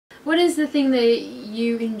What is the thing that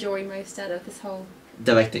you enjoy most out of this whole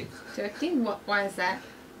Directing. directing? Why is that?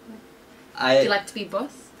 Do I you like to be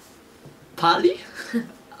boss? partly.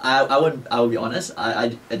 I will be honest.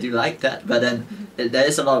 I do like that, but then there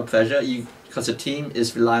is a lot of pressure. Because the team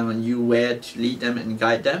is relying on you where to lead them and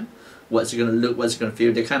guide them. What's it gonna look? What's it gonna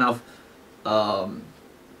feel? They kind of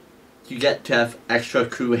you get to have extra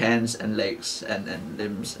crew hands and legs and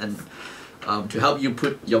limbs and to help you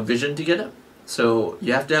put your vision together. So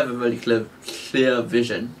you have to have a really clear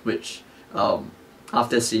vision, which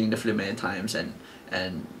after seeing the film many times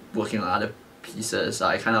and working on other pieces,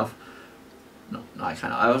 I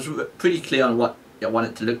was pretty clear on what I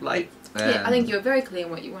wanted to look like. Yeah, I think you were very clear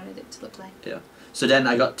on what you wanted it to look like. Yeah. So then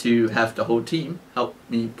I got to have the whole team help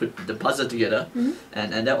me put the puzzle together,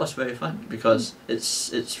 and that was very fun because it's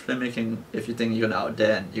filmmaking. If you think you're gonna out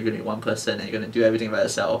there and you're gonna be one person and you're gonna do everything by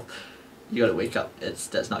yourself, you gotta wake up.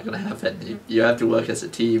 That's not gonna happen. You have to work as a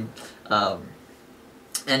team,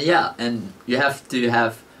 and yeah, and you have to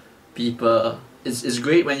have people. It's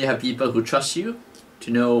great when you have people who trust you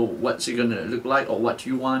to know what's it gonna look like or what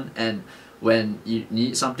you want, and when you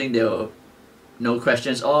need something, they'll no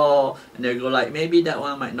questions, and they'll go like, maybe that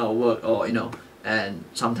one might not work, or and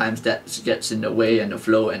sometimes that gets in the way and the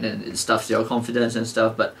flow, and then it stuffs your confidence and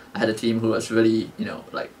stuff. But I had a team who was really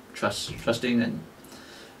like trusting and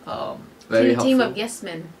very helpful. Team of yes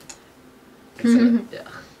men. Exactly. Yeah.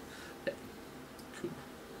 Cool.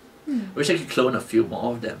 Wish I could clone a few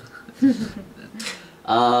more of them.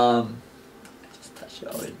 I just touched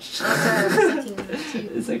your orange.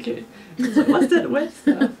 It's okay. What's that? Where's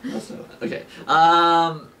that? Okay.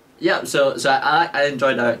 Yeah. So I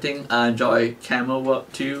enjoy directing. I enjoy camera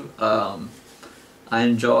work too. I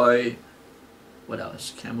enjoy what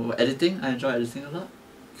else? Camera work. Editing. I enjoy editing a lot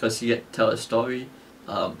because you get to tell a story.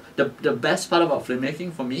 The best part about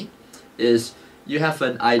filmmaking for me is you have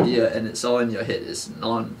an idea and it's all in your head.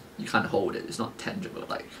 You can't hold it. It's not tangible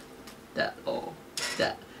like that or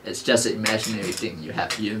that. It's just an imaginary thing you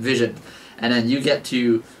envision, and then you get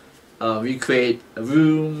to recreate a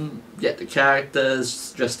room, get the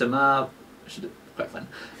characters, dress them up. Quite fun.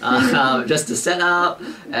 Just to set up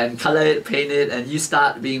and color it, paint it, and you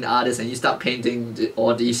start being the artist and you start painting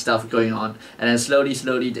all these stuff going on, and then slowly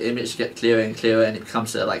the image gets clearer and clearer, and it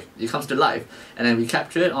comes to life, and then we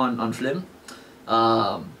capture it on film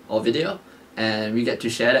or video, and we get to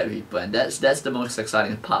share that with people, and that's the most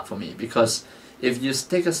exciting part for me, because if you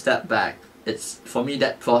take a step back, it's for me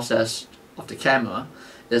that process of the camera.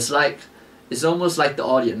 It's almost like the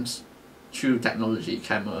audience, through technology,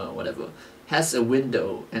 camera, whatever, has a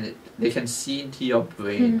window, and they can see into your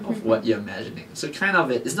brain of what you're imagining. So kind of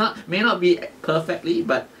may not be perfectly,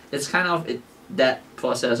 but it's kind of that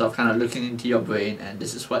process of kind of looking into your brain, and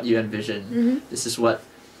this is what you envision, this is what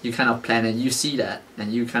you kind of plan, and you see that,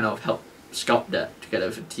 and you kind of help sculpt that together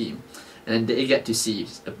with a team, and then they get to see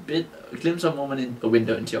a glimpse of a moment in a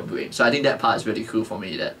window into your brain. So I think that part is really cool for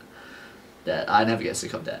me. That I never get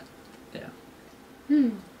sick of that. Yeah.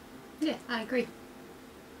 Yeah, I agree.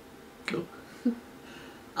 Cool.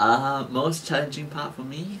 Most challenging part for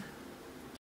me?